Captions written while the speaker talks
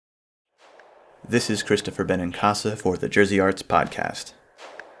This is Christopher Benincasa for the Jersey Arts Podcast.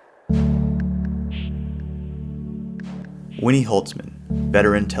 Winnie Holzman,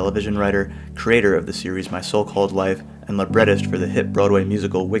 veteran television writer, creator of the series My So-Called Life, and librettist for the hit Broadway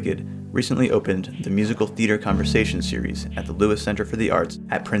musical Wicked, recently opened the Musical Theater Conversation Series at the Lewis Center for the Arts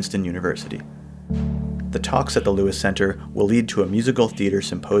at Princeton University. The talks at the Lewis Center will lead to a musical theater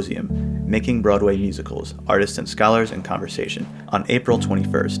symposium, Making Broadway Musicals, Artists and Scholars in Conversation, on April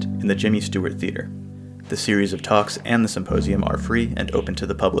 21st in the Jimmy Stewart Theater. The series of talks and the symposium are free and open to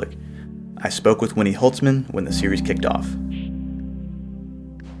the public. I spoke with Winnie Holzman when the series kicked off.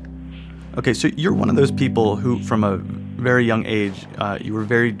 Okay, so you're one of those people who, from a very young age, you were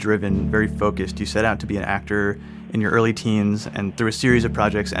very driven, very focused. You set out to be an actor in your early teens, and through a series of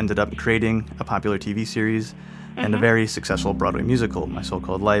projects ended up creating a popular TV series and a very successful Broadway musical, My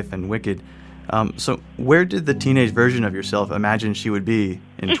So-Called Life and Wicked. So where did the teenage version of yourself imagine she would be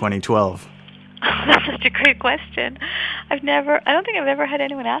in 2012? That's such a great question. I don't think I've ever had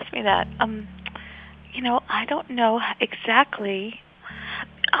anyone ask me that. I don't know exactly.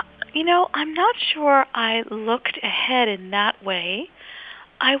 I'm not sure I looked ahead in that way.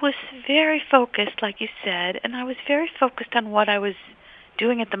 I was very focused, like you said, and I was very focused on what I was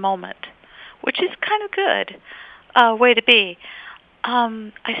doing at the moment, which is kind of good way to be.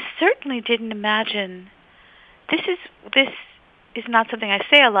 I certainly didn't imagine. This is not something I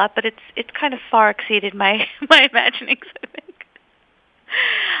say a lot, but it's kind of far exceeded my imaginings, I think.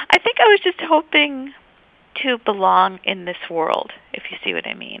 I think I was just hoping to belong in this world, if you see what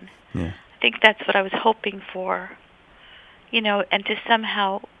I mean. Yeah. I think that's what I was hoping for, and to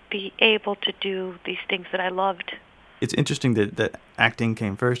somehow be able to do these things that I loved. It's interesting that acting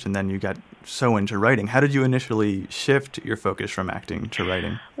came first and then you got so into writing. How did you initially shift your focus from acting to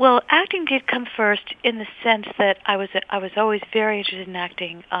writing? Well, acting did come first in the sense that I was always very interested in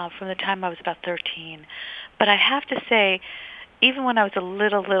acting from the time I was about 13. But I have to say, even when I was a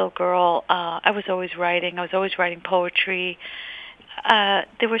little girl, I was always writing. I was always writing poetry.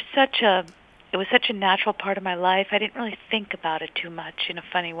 It was such a natural part of my life. I didn't really think about it too much in a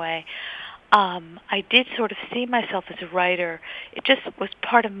funny way. I did sort of see myself as a writer. It just was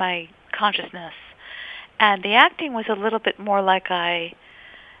part of my consciousness. And the acting was a little bit more like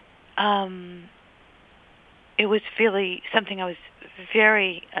it was really something I was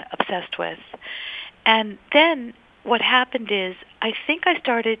very obsessed with. And then what happened is, I think I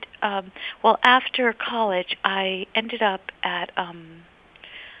started, after college, I ended up at an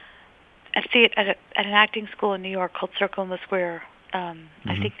acting school in New York called Circle in the Square.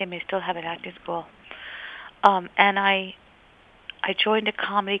 I think they may still have an acting school. And I joined a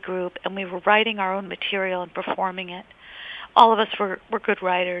comedy group, and we were writing our own material and performing it. All of us were good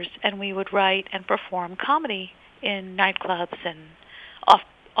writers, and we would write and perform comedy in nightclubs and off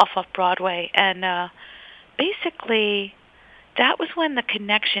Broadway. And basically, that was when the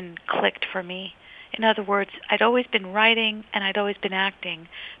connection clicked for me. In other words, I'd always been writing and I'd always been acting,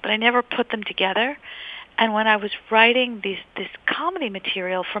 but I never put them together. And when I was writing this comedy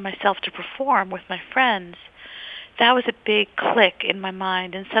material for myself to perform with my friends, that was a big click in my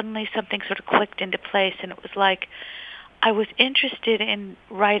mind, and suddenly something sort of clicked into place, and it was like I was interested in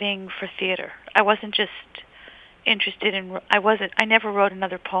writing for theater. I wasn't just interested in, I never wrote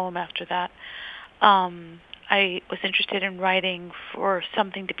another poem after that. I was interested in writing for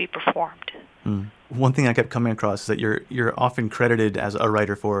something to be performed. One thing I kept coming across is that you're often credited as a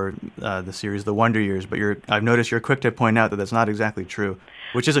writer for the series The Wonder Years, but I've noticed you're quick to point out that that's not exactly true,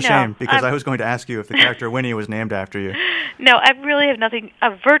 which is a shame, because I was going to ask you if the character Winnie was named after you. No, I really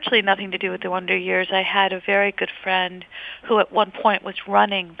have virtually nothing to do with The Wonder Years. I had a very good friend who at one point was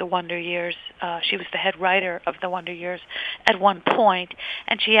running The Wonder Years. She was the head writer of The Wonder Years at one point,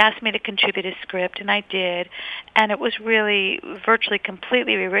 and she asked me to contribute a script, and I did. And it was really virtually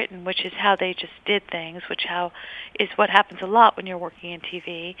completely rewritten, which is how they just did things, is what happens a lot when you're working in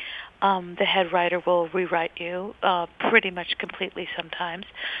TV. The head writer will rewrite you pretty much completely sometimes.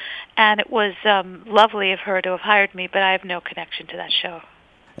 And it was lovely of her to have hired me, but I have no connection to that show.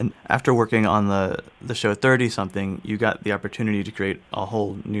 And after working on the show 30-something, you got the opportunity to create a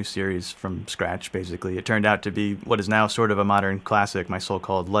whole new series from scratch, basically. It turned out to be what is now sort of a modern classic, My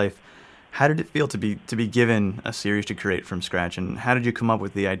So-Called Life. How did it feel to be given a series to create from scratch, and how did you come up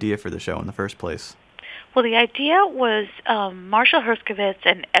with the idea for the show in the first place? Well, the idea was Marshall Herskovitz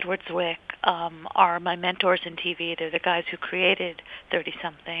and Edward Zwick are my mentors in TV. They're the guys who created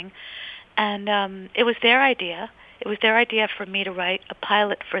 30-something. And it was their idea. It was their idea for me to write a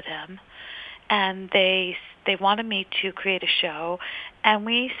pilot for them. And they they wanted me to create a show, and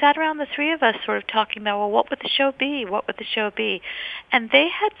we sat around, the three of us, sort of talking about, well, what would the show be? What would the show be? And they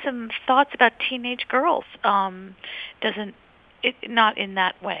had some thoughts about teenage girls. Not in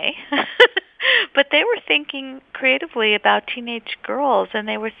that way, but they were thinking creatively about teenage girls, and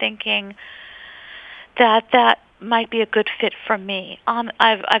they were thinking that might be a good fit for me.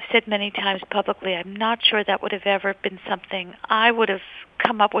 I've said many times publicly, I'm not sure that would have ever been something I would have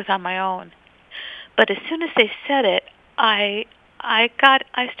come up with on my own. But as soon as they said it, I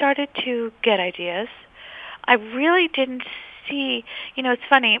started to get ideas. I really didn't see, it's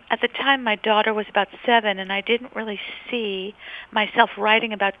funny, at the time my daughter was about 7, and I didn't really see myself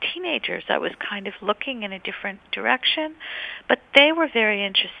writing about teenagers. I was kind of looking in a different direction, but they were very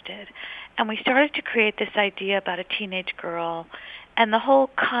interested. And we started to create this idea about a teenage girl, and the whole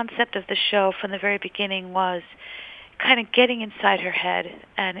concept of the show from the very beginning was kind of getting inside her head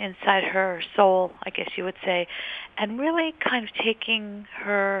and inside her soul, I guess you would say, and really kind of taking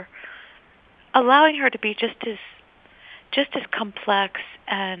her, allowing her to be just as complex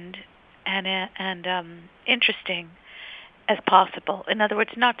and interesting as possible. In other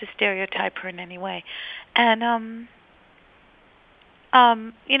words, not to stereotype her in any way. And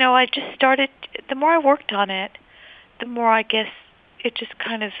I just started. The more I worked on it, the more, I guess, it just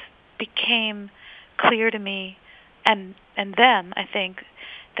kind of became clear to me and them, I think,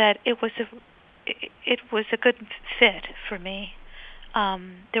 that it was a good fit for me.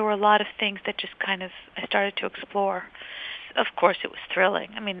 There were a lot of things that just kind of I started to explore. Of course, it was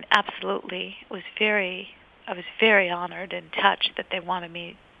thrilling. I mean, absolutely, I was very honored and touched that they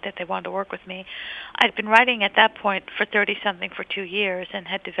wanted to work with me. I'd been writing at that point for 30-something for 2 years and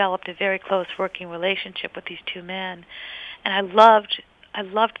had developed a very close working relationship with these two men, and I loved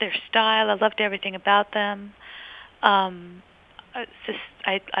their style. I loved everything about them. I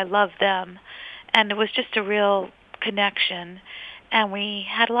loved them, and it was just a real connection, and we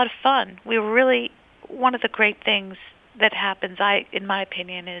had a lot of fun. We were really, one of the great things that happens, in my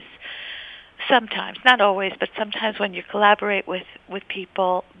opinion, is sometimes, not always, but sometimes when you collaborate with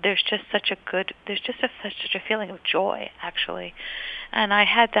people, there's just such a feeling of joy, actually. And I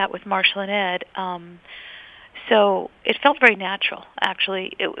had that with Marshall and Ed. So it felt very natural,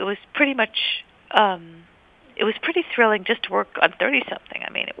 actually. It was pretty much, it was pretty thrilling just to work on 30-something. I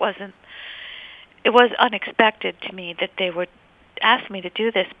mean, it was unexpected to me that they would ask me to do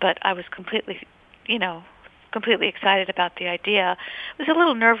this, but I was completely excited about the idea. It was a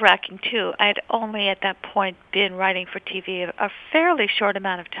little nerve-wracking, too. I had only at that point been writing for TV a fairly short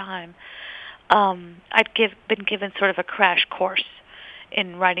amount of time. I'd been given sort of a crash course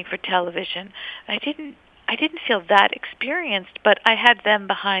in writing for television. I didn't feel that experienced, but I had them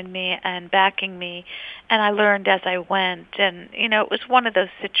behind me and backing me, and I learned as I went. And, it was one of those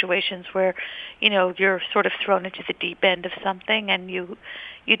situations where, you're sort of thrown into the deep end of something, and you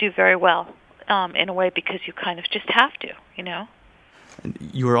do very well. In a way, because you kind of just have to, And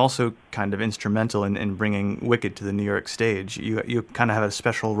you were also kind of instrumental in bringing Wicked to the New York stage. You kind of have a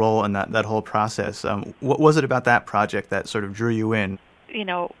special role in that whole process. What was it about that project that sort of drew you in?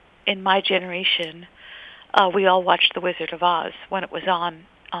 In my generation, we all watched The Wizard of Oz when it was on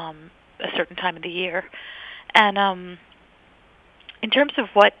a certain time of the year. And in terms of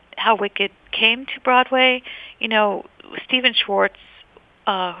how Wicked came to Broadway, Stephen Schwartz,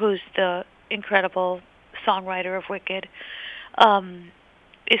 who's the incredible songwriter of Wicked,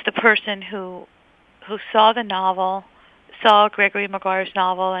 is the person who saw the novel, saw Gregory Maguire's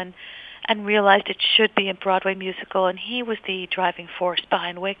novel, and realized it should be a Broadway musical, and he was the driving force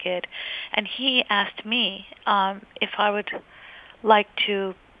behind Wicked. And he asked me if I would like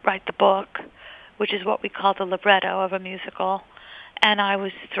to write the book, which is what we call the libretto of a musical, and I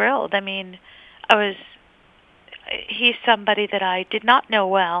was thrilled. I mean, he's somebody that I did not know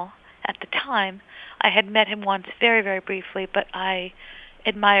well at the time. I had met him once very, very briefly, but I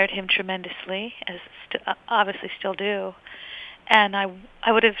admired him tremendously, as obviously still do. And I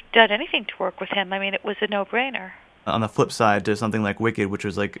would have done anything to work with him. I mean, it was a no-brainer. On the flip side to something like Wicked, which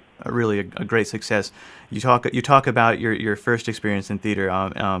was like a great success, you talk about your first experience in theater,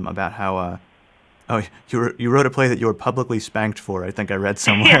 about how you wrote a play that you were publicly spanked for. I think I read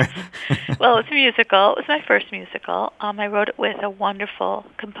somewhere. Well, it's a musical. It was my first musical. I wrote it with a wonderful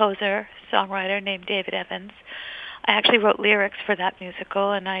composer, songwriter named David Evans. I actually wrote lyrics for that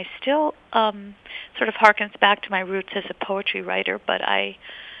musical, and I still sort of harkens back to my roots as a poetry writer, but I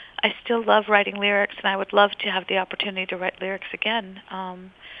still love writing lyrics, and I would love to have the opportunity to write lyrics again.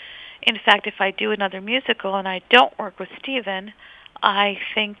 In fact, if I do another musical and I don't work with Stephen, I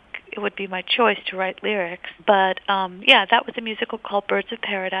think it would be my choice to write lyrics. But that was a musical called Birds of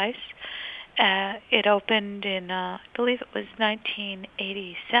Paradise, It opened in, I believe it was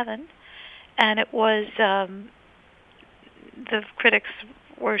 1987, and it was, the critics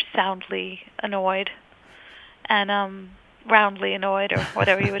were soundly annoyed, and roundly annoyed, or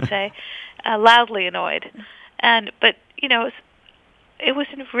whatever you would say, loudly annoyed. But it was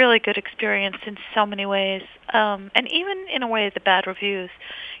a really good experience in so many ways, and even in a way, the bad reviews,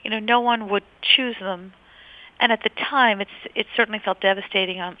 no one would choose them. And at the time, it certainly felt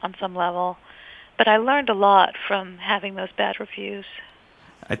devastating on some level. But I learned a lot from having those bad reviews.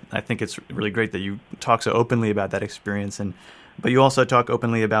 I think it's really great that you talk so openly about that experience, but you also talk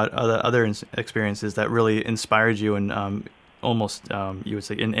openly about other experiences that really inspired you and almost, you would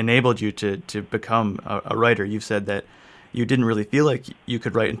say, enabled you to become a writer. You've said that you didn't really feel like you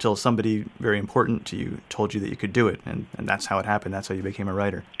could write until somebody very important to you told you that you could do it, and that's how it happened. That's how you became a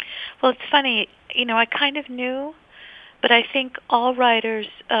writer. Well, it's funny, I kind of knew, but I think all writers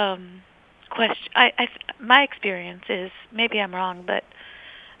my experience is, maybe I'm wrong, but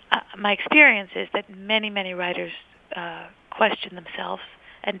my experience is that many writers question themselves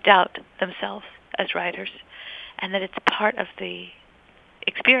and doubt themselves as writers, and that it's part of the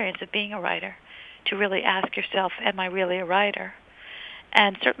experience of being a writer to really ask yourself, am I really a writer?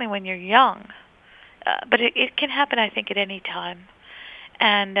 And certainly when you're young, but it can happen, I think, at any time.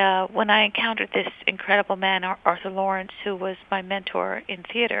 And when I encountered this incredible man, Arthur Lawrence, who was my mentor in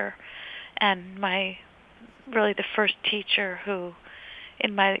theater, and really the first teacher who,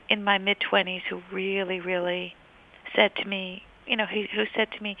 in my mid-20s, who really said to me, who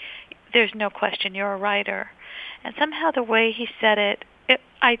said to me, there's no question, you're a writer. And somehow the way he said it,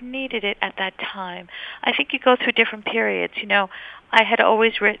 I needed it at that time. I think you go through different periods. I had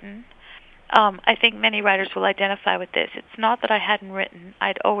always written. I think many writers will identify with this. It's not that I hadn't written.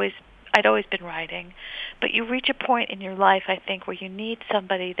 I'd always been writing. But you reach a point in your life, I think, where you need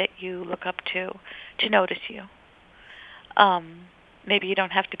somebody that you look up to notice you. Maybe you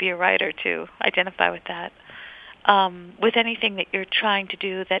don't have to be a writer to identify with that. With anything that you're trying to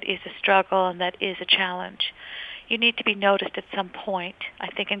do that is a struggle and that is a challenge, you need to be noticed at some point, I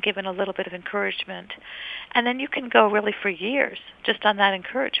think, and given a little bit of encouragement. And then you can go really for years just on that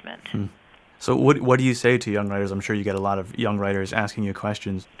encouragement. So what do you say to young writers? I'm sure you get a lot of young writers asking you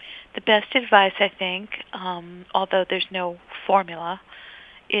questions. The best advice, I think, although there's no formula,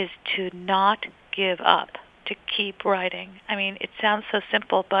 is to not give up, to keep writing. I mean, it sounds so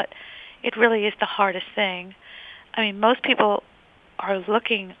simple, but it really is the hardest thing. I mean, most people are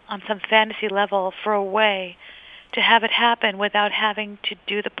looking on some fantasy level for a way to have it happen without having to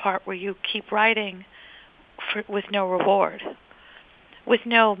do the part where you keep writing with no reward, with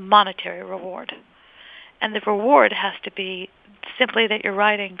no monetary reward. And the reward has to be simply that you're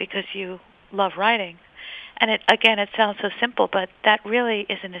writing because you love writing. And it sounds so simple, but that really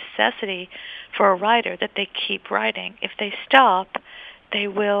is a necessity for a writer, that they keep writing. If they stop, they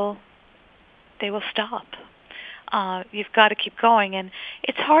will stop. You've got to keep going, and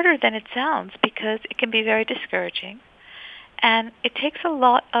it's harder than it sounds because it can be very discouraging, and it takes a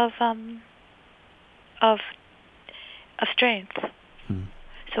lot of strength.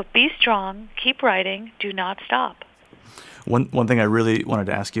 So be strong, keep writing, do not stop. One thing I really wanted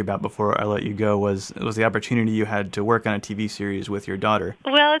to ask you about before I let you go was the opportunity you had to work on a TV series with your daughter.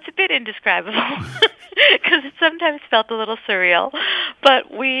 Well, it's a bit indescribable because it sometimes felt a little surreal,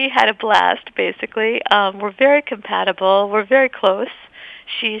 but we had a blast, basically. We're very compatible. We're very close.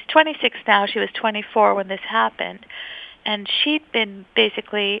 She's 26 now. She was 24 when this happened. And she'd been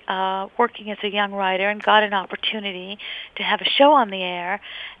basically working as a young writer and got an opportunity to have a show on the air,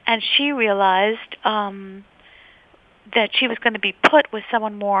 and she realized that she was going to be put with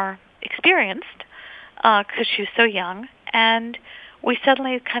someone more experienced because she was so young. And we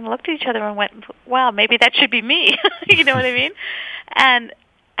suddenly kind of looked at each other and went, wow, maybe that should be me. You know what I mean? And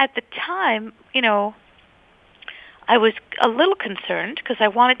at the time, I was a little concerned because I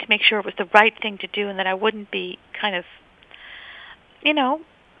wanted to make sure it was the right thing to do and that I wouldn't be kind of,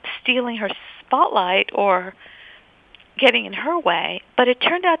 stealing her spotlight or getting in her way. But it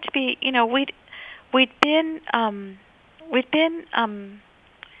turned out to be, we'd been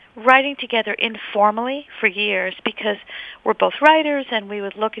writing together informally for years because we're both writers, and we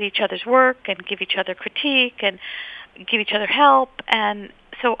would look at each other's work and give each other critique and give each other help. And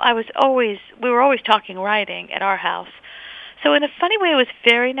so we were always talking writing at our house. So in a funny way, it was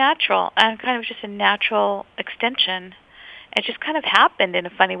very natural and kind of just a natural extension. It just kind of happened in a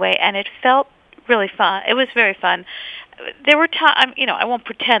funny way, and it felt really fun. It was very fun. There were times, I won't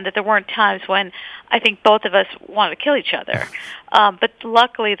pretend that there weren't times when I think both of us wanted to kill each other. But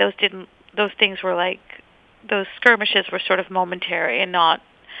luckily, those skirmishes were sort of momentary and not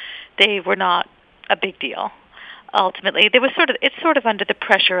they were not a big deal. Ultimately, it's sort of under the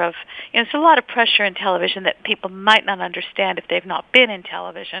pressure of, there's a lot of pressure in television that people might not understand if they've not been in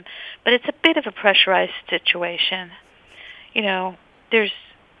television, but it's a bit of a pressurized situation. There's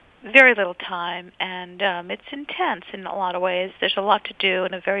very little time, and it's intense in a lot of ways. There's a lot to do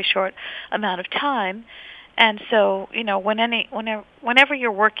in a very short amount of time. And so, whenever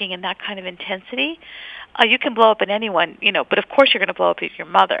you're working in that kind of intensity, you can blow up at anyone, but of course you're going to blow up at your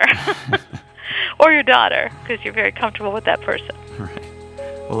mother or your daughter because you're very comfortable with that person. Right.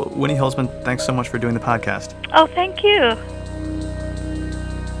 Well, Winnie Holzman, thanks so much for doing the podcast. Oh, thank you.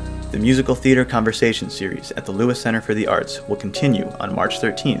 The Musical Theater Conversation Series at the Lewis Center for the Arts will continue on March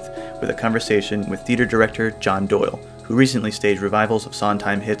 13th with a conversation with theater director John Doyle, who recently staged revivals of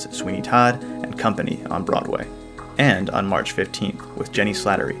Sondheim hits Sweeney Todd and Company on Broadway. And on March 15th with Jenny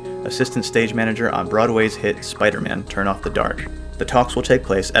Slattery, assistant stage manager on Broadway's hit Spider-Man: Turn Off the Dark. The talks will take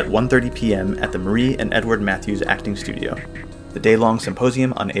place at 1:30 p.m. at the Marie and Edward Matthews Acting Studio. The day-long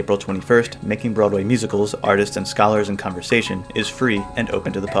symposium on April 21st, Making Broadway Musicals, Artists and Scholars in Conversation, is free and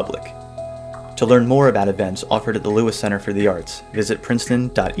open to the public. To learn more about events offered at the Lewis Center for the Arts, visit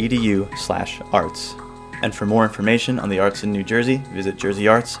princeton.edu/arts. And for more information on the arts in New Jersey, visit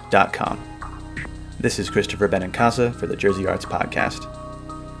jerseyarts.com. This is Christopher Benincasa for the Jersey Arts Podcast.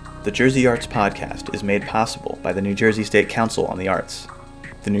 The Jersey Arts Podcast is made possible by the New Jersey State Council on the Arts.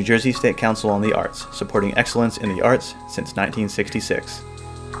 The New Jersey State Council on the Arts, supporting excellence in the arts since 1966.